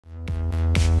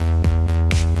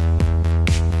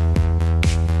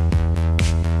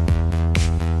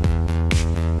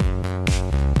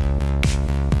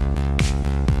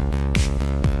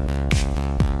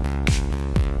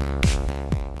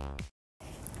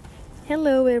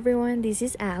Hello everyone, this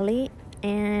is Ali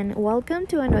and welcome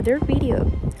to another video.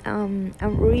 I'm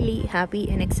really happy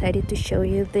and excited to show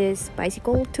you this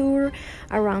bicycle tour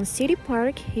around City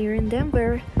Park here in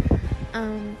Denver.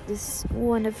 This is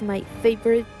one of my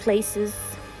favorite places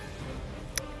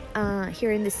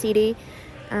here in the city.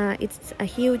 It's a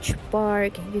huge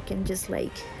park. You can just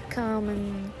come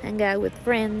and hang out with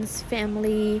friends,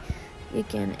 family. You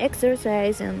can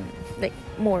exercise and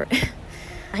more.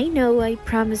 I know I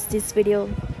promised this video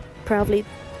probably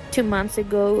 2 months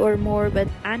ago or more, but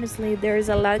honestly there's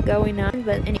a lot going on.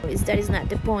 But anyways, that is not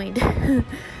the point.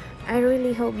 I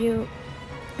really hope you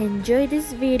enjoy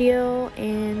this video,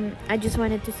 and I just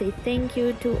wanted to say thank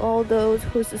you to all those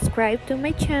who subscribe to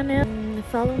my channel and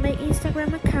follow my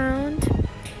Instagram account.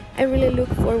 I really look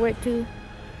forward to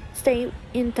stay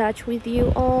in touch with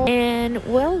you all. And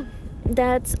well,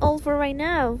 that's all for right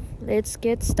now. Let's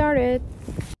get started.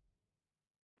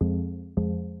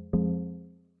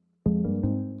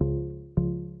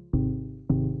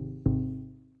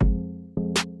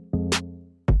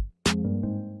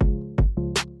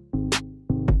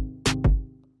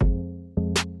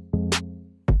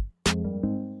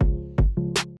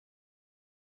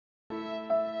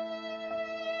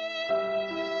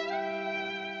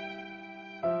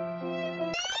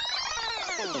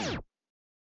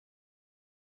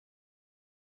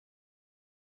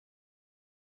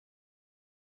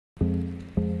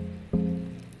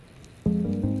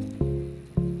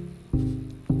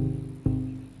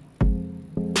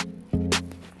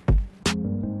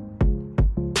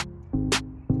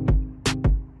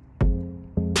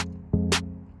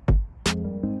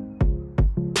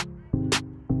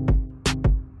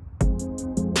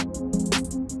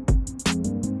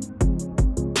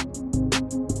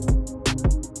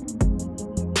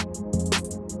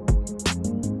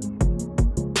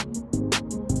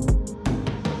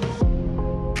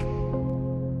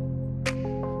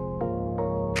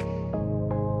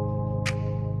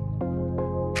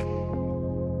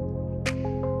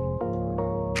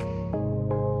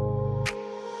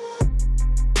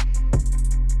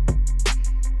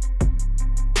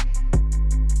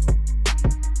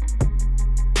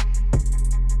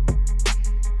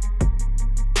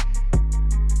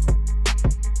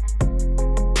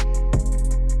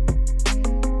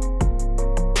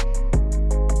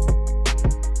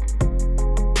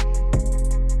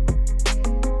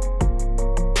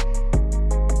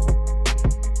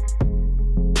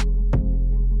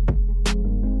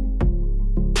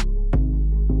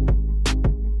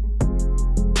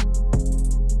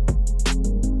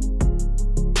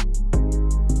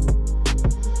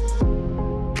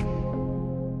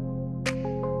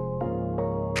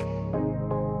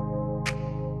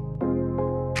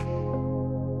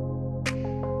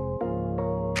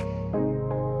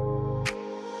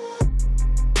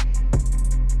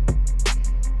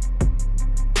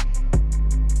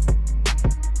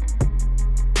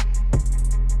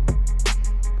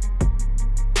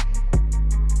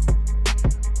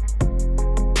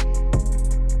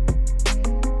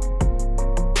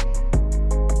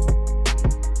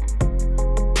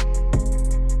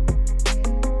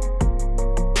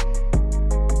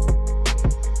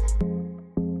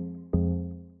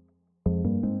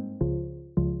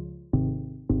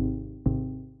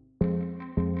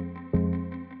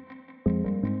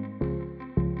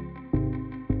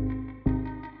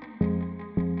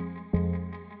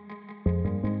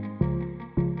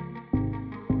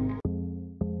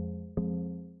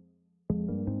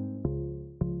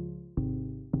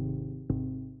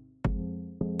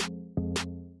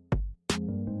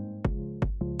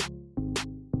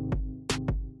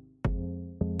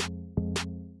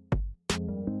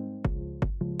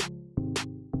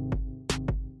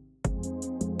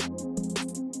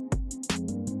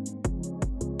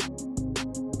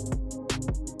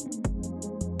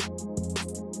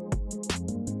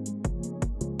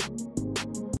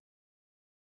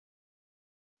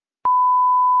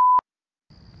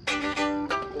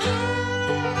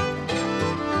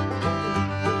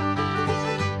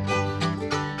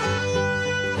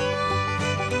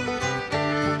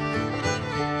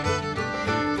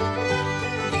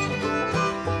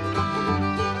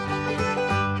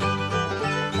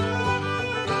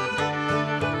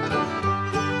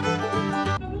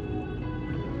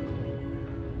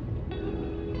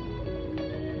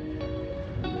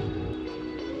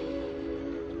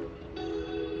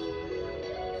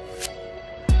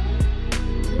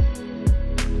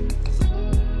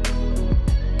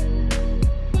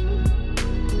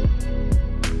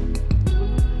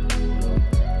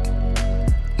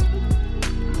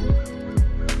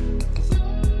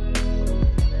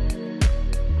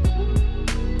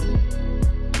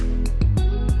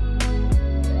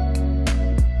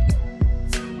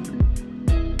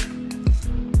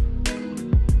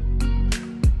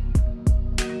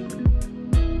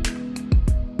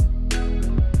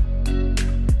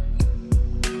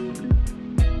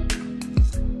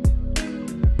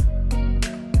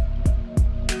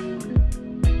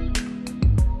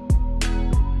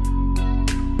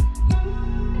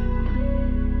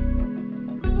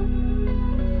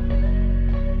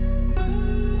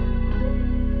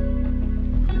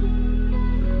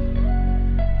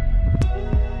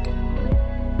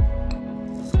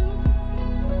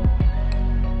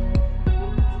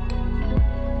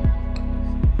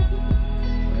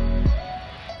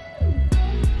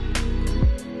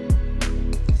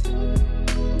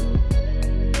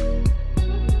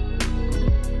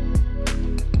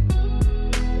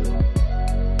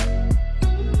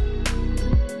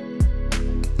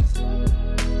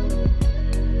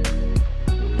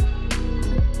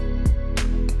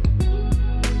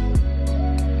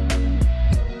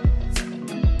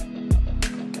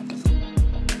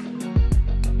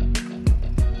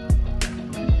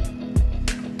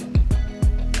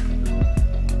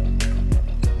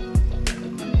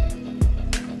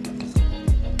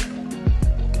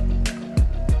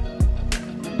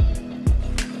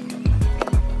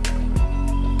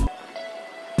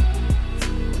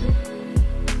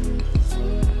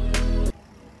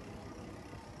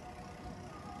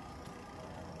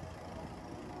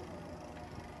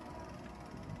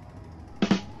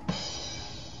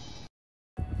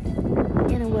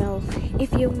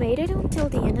 If you made it until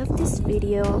the end of this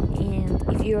video, and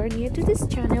if you are new to this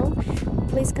channel,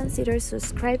 please consider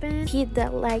subscribing, hit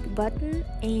that like button,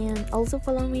 and also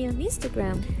follow me on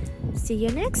Instagram. See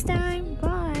you next time.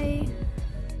 Bye.